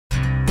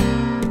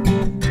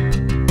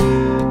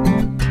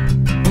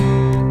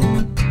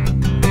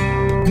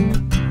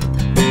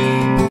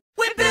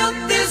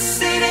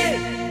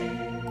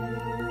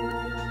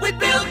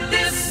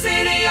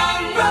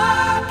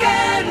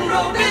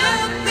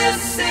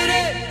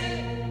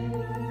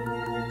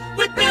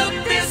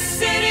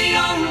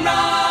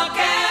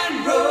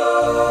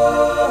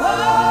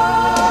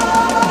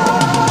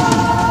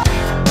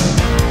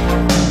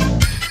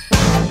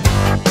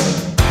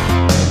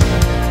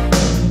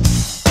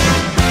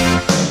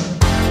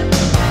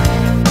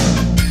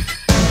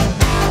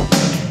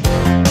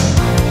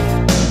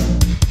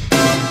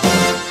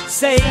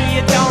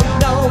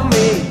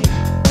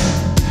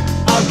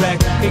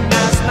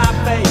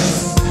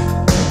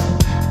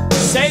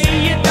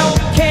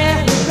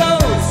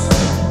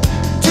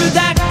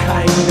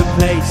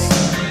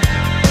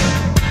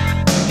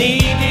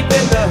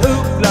the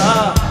hoopla,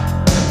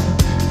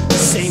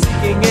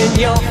 sinking in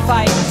your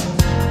fight.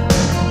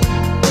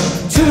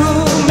 Too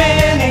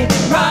many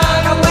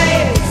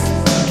runaways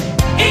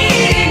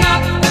eating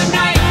up the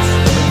night.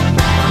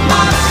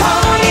 My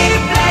pony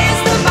plays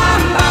the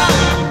mama.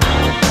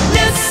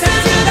 Listen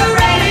to the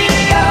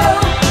radio.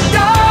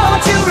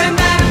 Don't you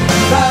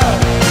remember?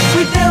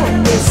 We built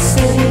this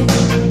city.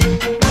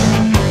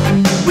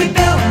 We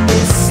built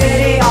this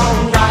city on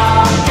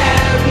rock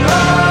and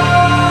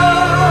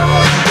roll.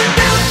 We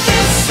built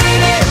this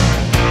city.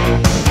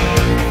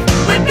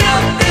 We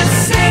built this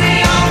city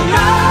on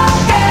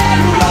rock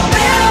and roll.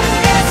 Built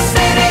this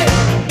city.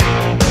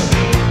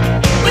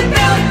 We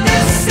built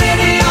this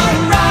city on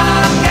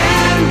rock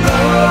and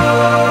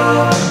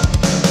roll.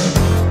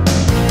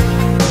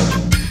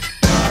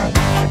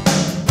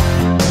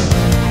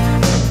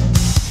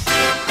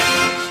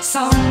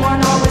 Someone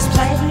always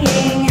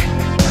playing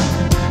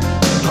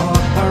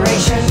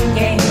corporation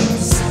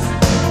games.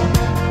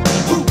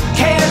 Who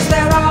cares?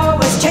 They're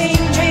always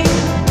changing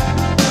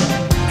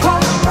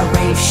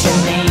corporation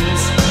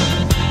names.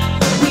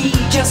 We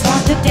just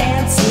want to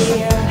dance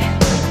here.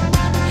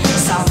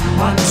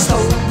 Someone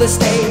stole the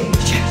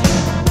stage.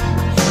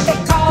 They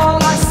call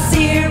us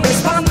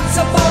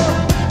irresponsible.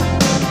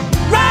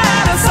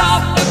 Write us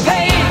off the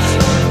page.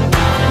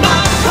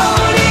 My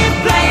pony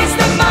plays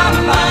the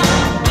mama.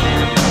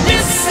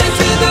 Listen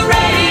to the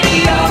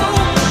radio.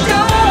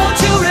 Don't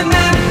you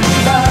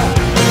remember?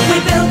 We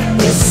built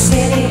this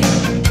city.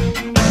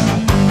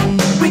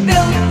 We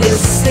built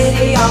this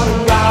city on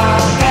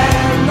rock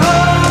and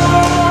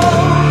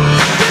roll.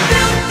 We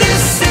built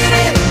this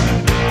city.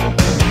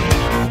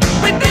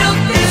 We built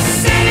this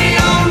city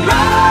on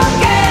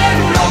rock and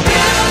roll.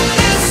 Built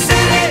this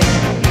city.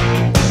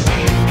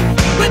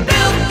 We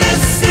built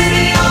this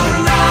city on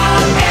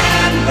rock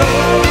and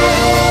roll.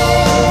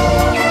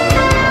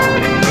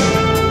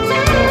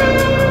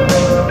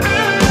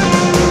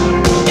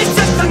 It's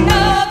just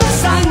another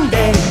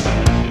Sunday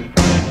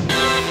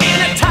in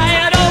a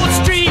tired old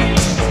street.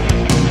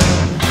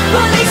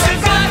 Police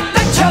have got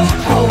the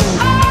chokehold,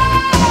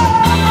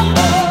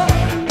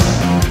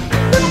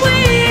 and we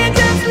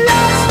just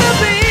lost the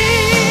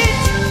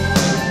beat.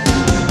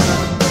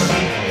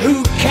 Who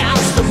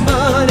counts the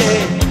money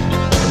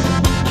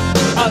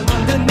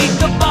underneath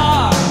the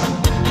bar?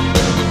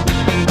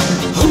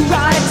 Who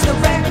rides the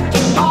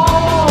wrecking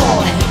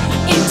ball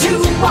into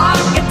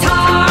our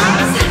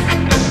guitars?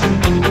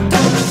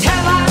 Don't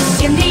tell us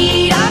you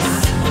need us,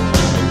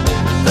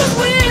 'cause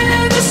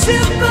we're the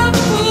super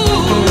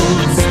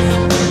fools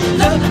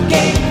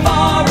looking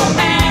for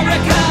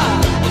America,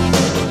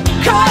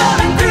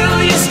 crawling through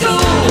your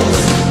schools.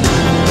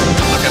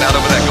 Looking out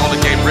over that Golden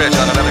Gate Bridge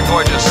on another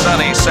gorgeous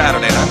sunny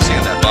Saturday, and I'm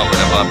seeing that bumper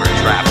to bumper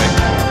traffic.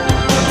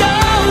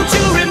 Don't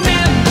you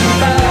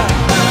remember?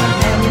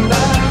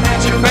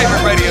 It's your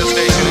favorite radio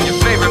station in your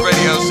favorite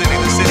radio city,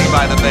 the city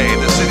by the bay,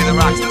 the city that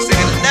rocks, the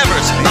city that never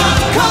sleeps.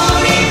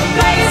 Marconi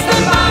plays the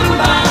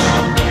mamba.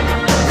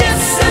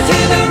 Listen to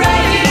the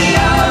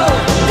radio.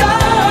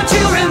 Don't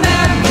you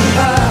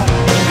remember?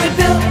 We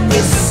built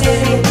this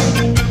city.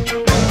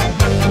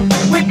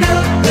 We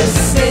built this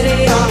city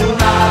on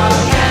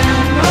rock and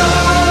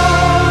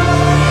roll.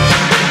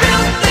 We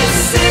built this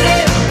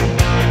city.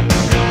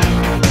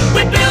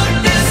 We built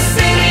this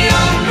city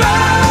on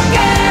rock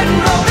and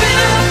roll.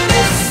 Built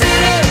this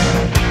city.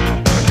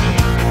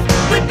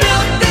 We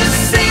built this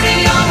city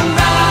on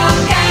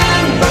rock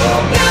and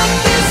roll. Built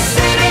this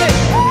city.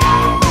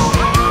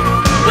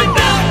 We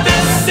built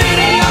this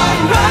city on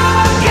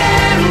rock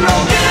and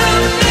roll.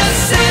 Built this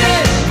city.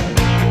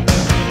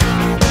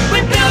 We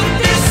built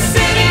this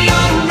city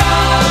on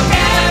rock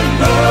and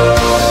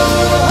roll.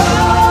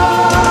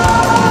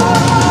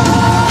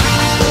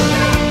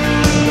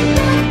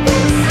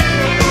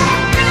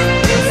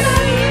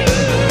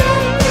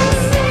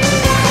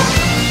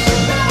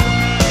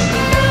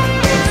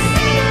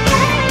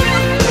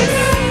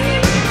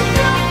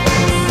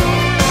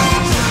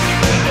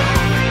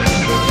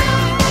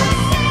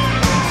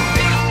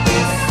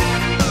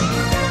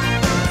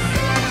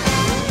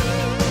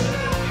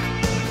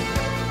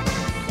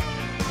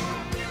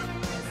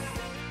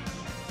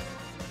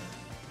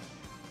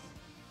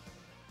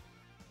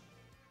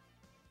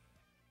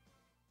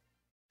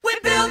 We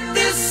built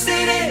this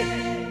city.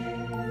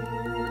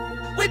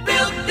 We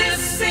built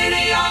this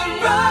city on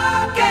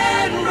rock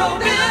and roll.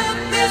 Built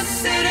this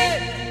city.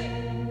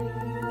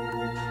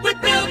 We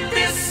built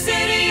this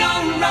city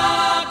on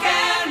rock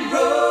and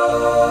roll.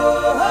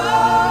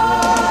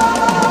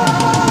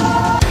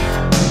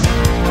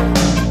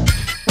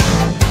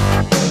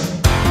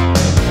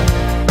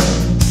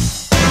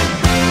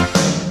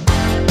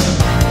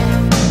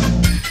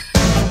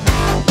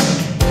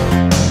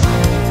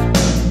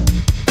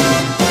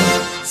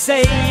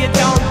 Say you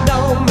don't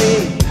know me,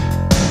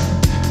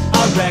 I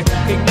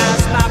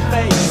recognize my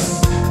face.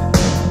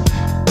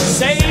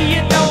 Say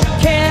you don't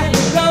care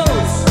who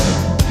goes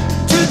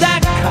to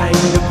that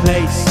kind of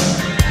place.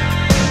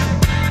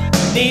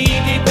 Knee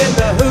deep in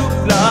the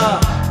hoopla,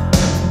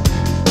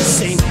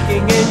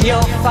 sinking in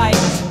your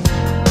fight.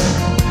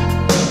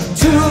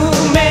 Too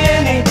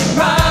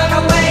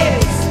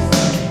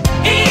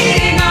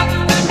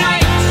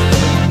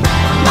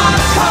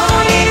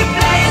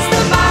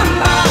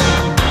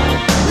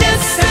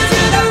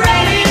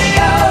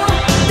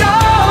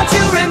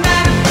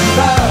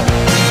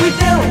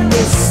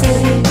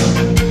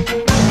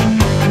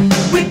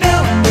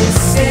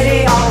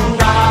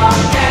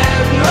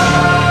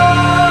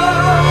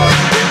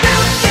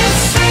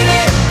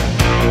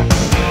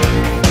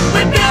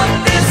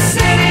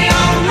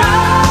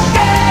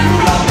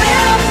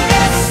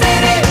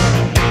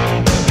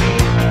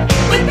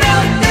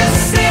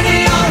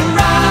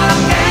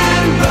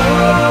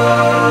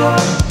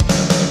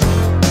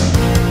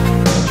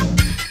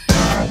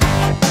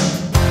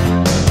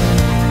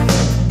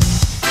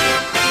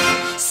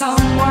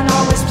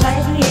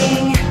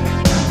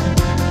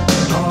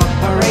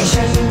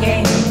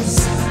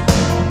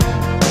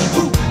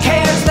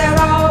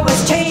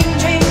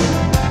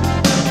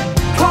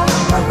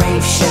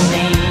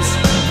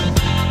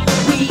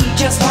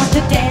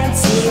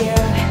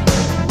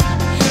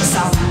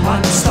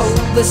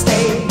the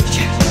stage.